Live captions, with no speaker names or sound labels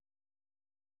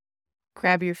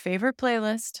Grab your favorite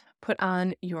playlist, put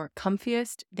on your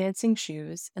comfiest dancing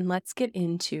shoes, and let's get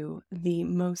into the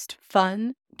most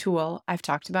fun tool I've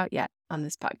talked about yet on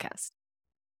this podcast.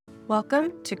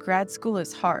 Welcome to Grad School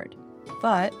is Hard,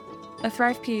 but a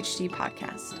Thrive PhD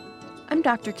podcast. I'm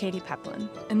Dr. Katie Peplin,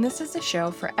 and this is a show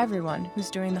for everyone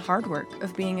who's doing the hard work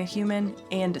of being a human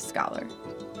and a scholar.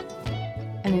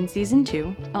 And in Season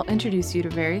 2, I'll introduce you to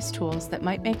various tools that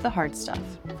might make the hard stuff,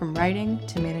 from writing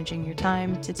to managing your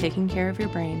time to taking care of your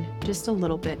brain, just a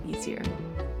little bit easier.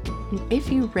 And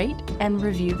if you rate and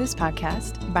review this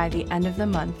podcast, by the end of the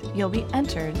month, you'll be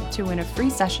entered to win a free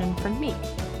session from me.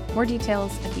 More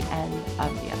details at the end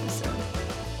of the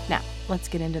episode. Now, let's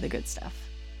get into the good stuff.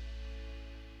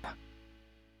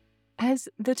 As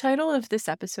the title of this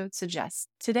episode suggests,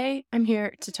 today I'm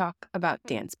here to talk about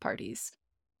dance parties.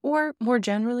 Or, more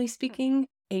generally speaking,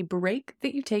 a break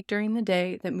that you take during the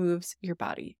day that moves your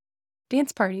body.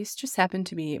 Dance parties just happen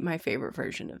to be my favorite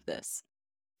version of this.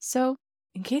 So,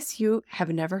 in case you have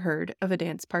never heard of a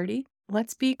dance party,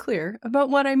 let's be clear about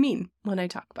what I mean when I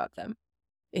talk about them.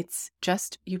 It's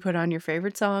just you put on your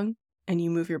favorite song and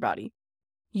you move your body.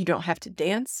 You don't have to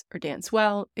dance or dance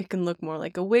well. It can look more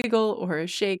like a wiggle or a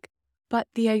shake. But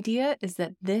the idea is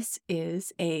that this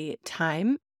is a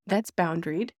time that's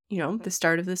boundaried, the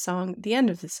start of the song, the end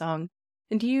of the song,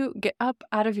 and you get up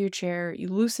out of your chair, you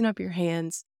loosen up your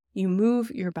hands, you move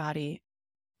your body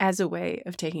as a way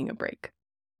of taking a break.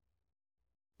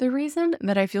 The reason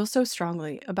that I feel so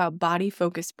strongly about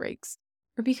body-focused breaks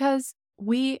are because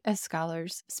we as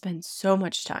scholars spend so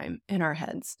much time in our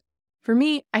heads. For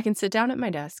me, I can sit down at my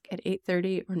desk at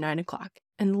 8:30 or 9 o'clock,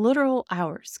 and literal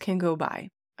hours can go by.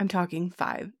 I'm talking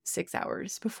 5-6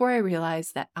 hours before I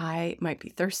realize that I might be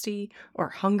thirsty or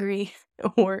hungry,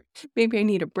 or maybe I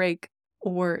need a break,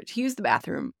 or to use the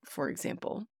bathroom, for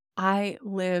example. I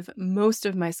live most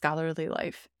of my scholarly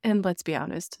life, and let's be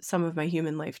honest, some of my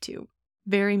human life too,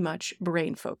 very much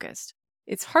brain focused.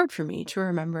 It's hard for me to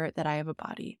remember that I have a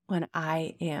body when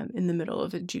I am in the middle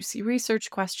of a juicy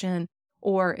research question,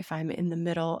 or if I'm in the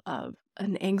middle of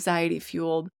an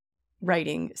anxiety-fueled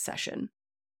writing session.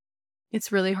 It's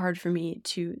really hard for me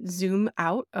to zoom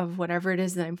out of whatever it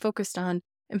is that I'm focused on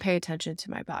and pay attention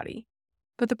to my body.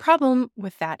 But the problem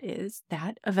with that is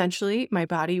that eventually my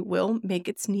body will make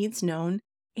its needs known,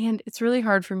 and it's really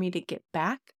hard for me to get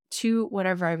back to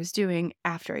whatever I was doing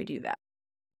after I do that.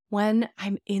 When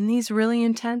I'm in these really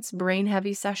intense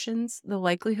brain-heavy sessions, the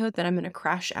likelihood that I'm going to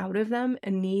crash out of them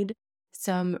and need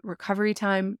some recovery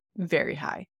time, very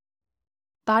high.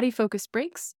 Body-focused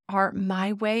breaks are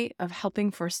my way of helping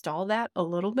forestall that a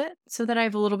little bit so that I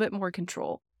have a little bit more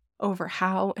control over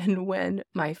how and when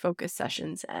my focus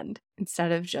sessions end,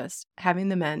 instead of just having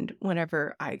them end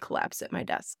whenever I collapse at my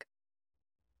desk.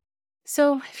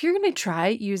 So if you're going to try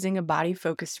using a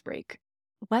body-focused break,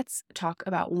 let's talk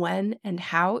about when and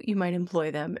how you might employ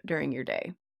them during your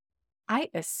day. I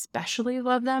especially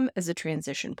love them as a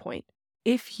transition point.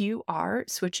 If you are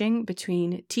switching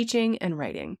between teaching and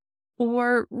writing,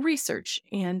 or research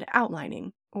and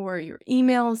outlining, or your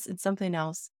emails and something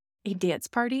else, a dance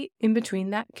party in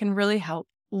between that can really help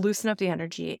loosen up the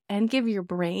energy and give your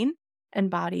brain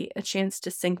and body a chance to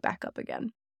sync back up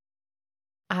again.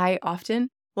 I often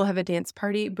will have a dance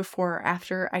party before or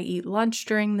after I eat lunch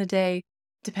during the day,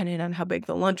 depending on how big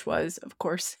the lunch was, of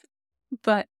course.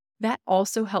 But that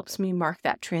also helps me mark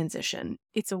that transition.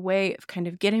 It's a way of kind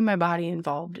of getting my body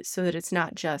involved so that it's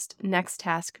not just next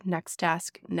task, next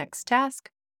task, next task,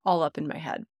 all up in my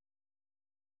head.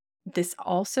 This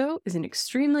also is an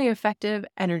extremely effective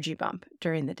energy bump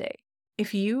during the day.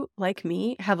 If you, like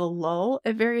me, have a lull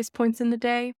at various points in the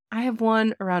day, I have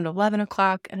one around 11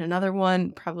 o'clock and another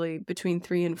one probably between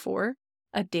 3 and 4.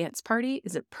 A dance party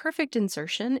is a perfect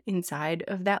insertion inside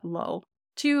of that lull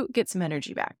to get some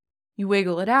energy back. You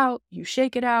wiggle it out, you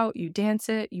shake it out, you dance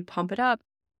it, you pump it up,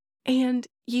 and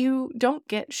you don't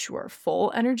get,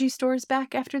 full energy stores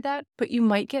back after that, but you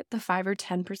might get the 5 or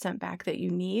 10% back that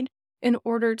you need in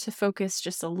order to focus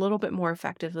just a little bit more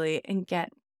effectively and get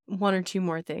 1 or 2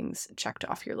 more things checked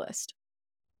off your list.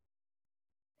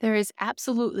 There is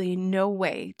absolutely no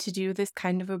way to do this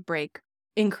kind of a break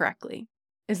incorrectly,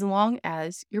 as long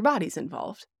as your body's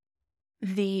involved.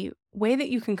 The way that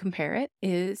you can compare it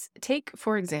is take,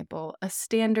 for example, a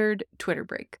standard Twitter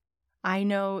break. I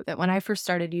know that when I first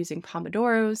started using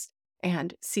Pomodoros,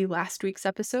 and see last week's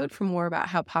episode for more about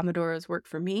how Pomodoros work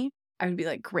for me, I would be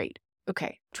like, great,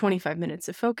 okay, 25 minutes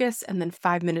of focus and then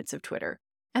 5 minutes of Twitter.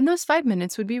 And those 5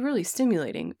 minutes would be really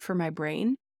stimulating for my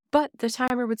brain, but the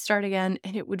timer would start again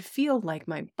and it would feel like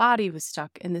my body was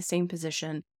stuck in the same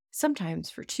position, sometimes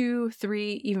for 2,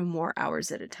 3, even more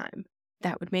hours at a time.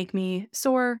 that would make me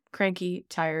sore, cranky,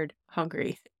 tired,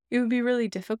 hungry. It would be really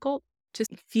difficult to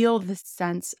feel the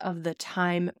sense of the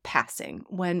time passing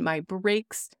when my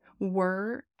breaks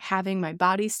were having my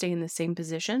body stay in the same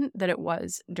position that it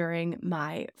was during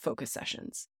my focus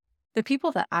sessions. The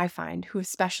people that I find who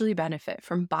especially benefit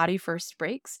from body first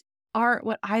breaks are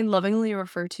what I lovingly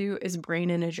refer to as brain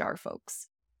in a jar folks.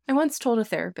 I once told a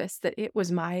therapist that it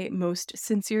was my most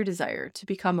sincere desire to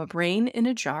become a brain in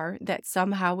a jar that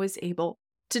somehow was able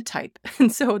to type,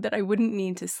 and so that I wouldn't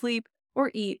need to sleep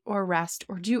or eat or rest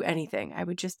or do anything. I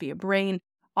would just be a brain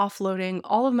offloading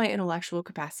all of my intellectual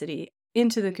capacity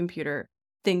into the computer.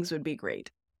 Things would be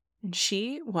great. And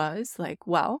she was like,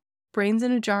 well, brains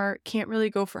in a jar can't really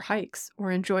go for hikes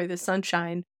or enjoy the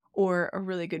sunshine or a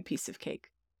really good piece of cake.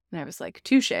 And I was like,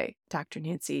 touche, Dr.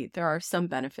 Nancy, there are some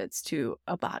benefits to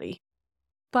a body.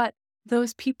 But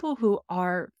those people who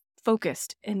are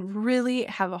focused and really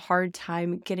have a hard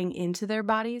time getting into their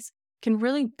bodies can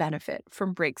really benefit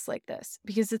from breaks like this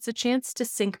because it's a chance to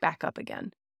sync back up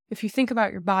again. If you think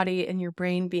about your body and your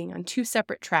brain being on two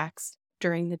separate tracks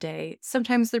during the day,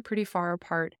 sometimes they're pretty far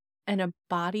apart, and a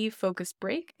body focused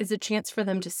break is a chance for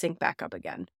them to sync back up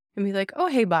again and be like, oh,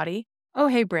 hey, body. Oh,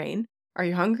 hey, brain. Are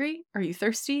you hungry? Are you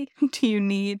thirsty? Do you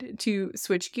need to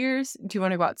switch gears? Do you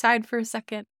want to go outside for a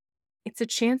second? It's a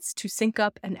chance to sync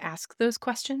up and ask those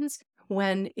questions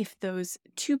when, if those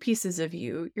two pieces of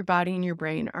you, your body and your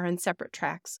brain, are on separate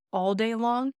tracks all day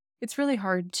long, it's really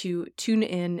hard to tune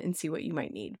in and see what you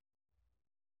might need.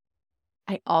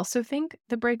 I also think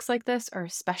that breaks like this are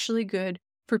especially good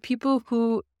for people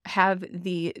who have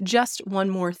the just one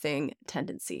more thing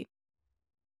tendency.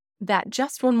 That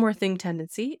just one more thing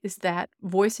tendency is that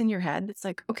voice in your head that's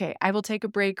like, okay, I will take a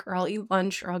break or I'll eat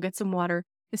lunch or I'll get some water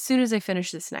as soon as I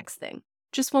finish this next thing.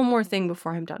 Just one more thing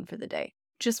before I'm done for the day.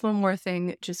 Just one more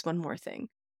thing, just one more thing.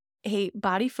 A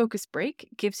body focused break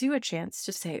gives you a chance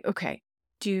to say, okay,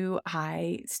 do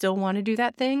I still want to do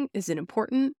that thing? Is it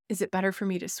important? Is it better for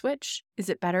me to switch? Is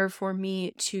it better for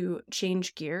me to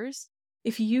change gears?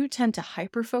 If you tend to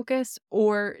hyper-focus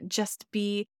or just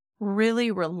be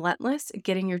really relentless at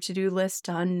getting your to-do list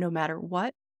done no matter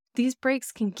what, these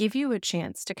breaks can give you a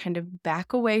chance to kind of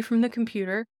back away from the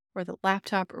computer or the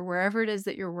laptop or wherever it is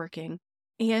that you're working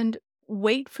and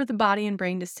wait for the body and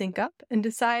brain to sync up and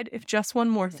decide if just one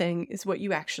more thing is what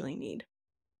you actually need.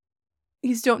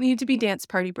 These don't need to be dance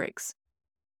party breaks.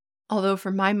 Although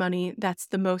for my money, that's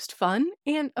the most fun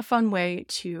and a fun way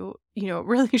to,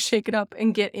 really shake it up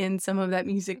and get in some of that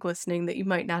music listening that you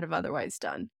might not have otherwise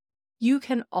done. You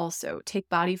can also take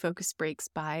body focus breaks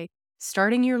by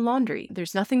starting your laundry.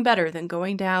 There's nothing better than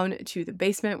going down to the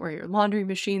basement where your laundry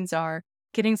machines are,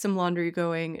 getting some laundry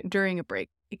going during a break.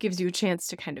 It gives you a chance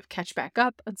to kind of catch back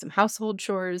up on some household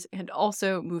chores and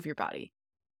also move your body.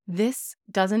 This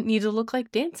doesn't need to look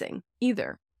like dancing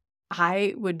either.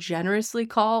 I would generously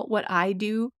call what I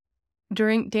do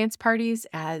during dance parties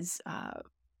as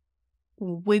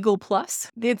wiggle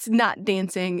plus. It's not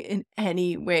dancing in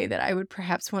any way that I would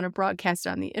perhaps want to broadcast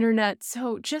on the internet.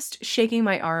 So just shaking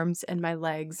my arms and my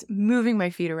legs, moving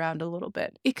my feet around a little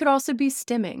bit. It could also be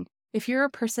stimming. If you're a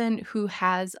person who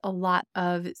has a lot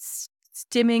of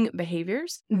stimming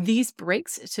behaviors, these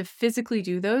breaks to physically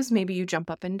do those, maybe you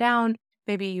jump up and down,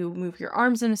 maybe you move your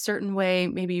arms in a certain way,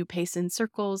 maybe you pace in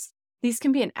circles. These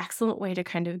can be an excellent way to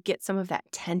kind of get some of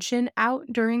that tension out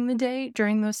during the day,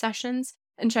 during those sessions,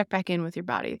 and check back in with your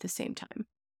body at the same time.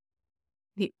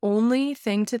 The only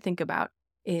thing to think about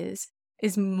is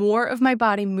more of my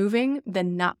body moving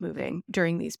than not moving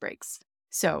during these breaks?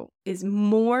 So is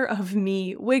more of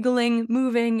me wiggling,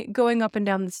 moving, going up and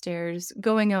down the stairs,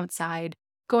 going outside,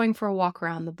 going for a walk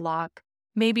around the block,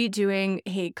 maybe doing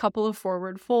a couple of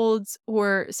forward folds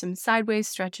or some sideways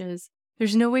stretches?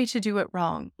 There's no way to do it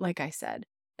wrong, like I said,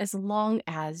 as long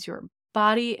as your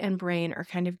body and brain are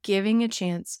kind of giving a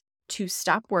chance to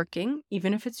stop working,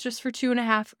 even if it's just for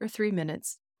 2.5 or 3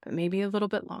 minutes, but maybe a little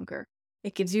bit longer.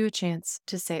 It gives you a chance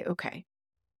to say, okay,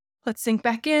 let's sink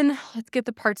back in, let's get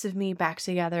the parts of me back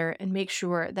together and make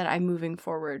sure that I'm moving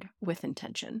forward with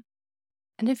intention.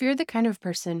 And if you're the kind of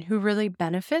person who really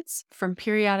benefits from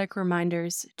periodic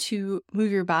reminders to move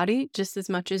your body just as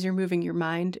much as you're moving your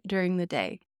mind during the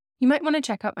day, you might want to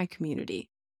check out my community.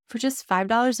 For just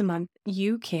 $5 a month,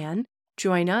 you can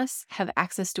join us, have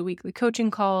access to weekly coaching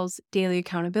calls, daily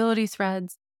accountability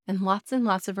threads, and lots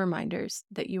of reminders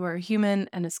that you are a human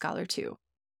and a scholar too.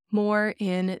 More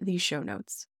in the show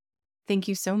notes. Thank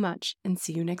you so much and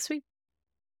see you next week.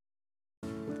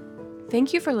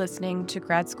 Thank you for listening to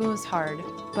Grad School is Hard,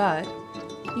 but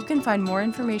you can find more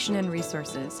information and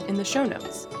resources in the show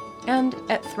notes and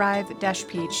at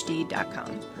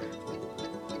thrive-phd.com.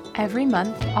 Every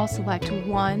month, I'll select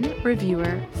one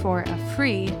reviewer for a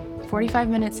free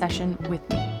 45-minute session with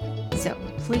me. So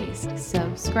please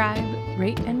subscribe,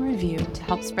 rate, and review to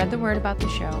help spread the word about the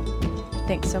show.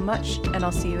 Thanks so much, and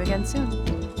I'll see you again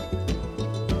soon.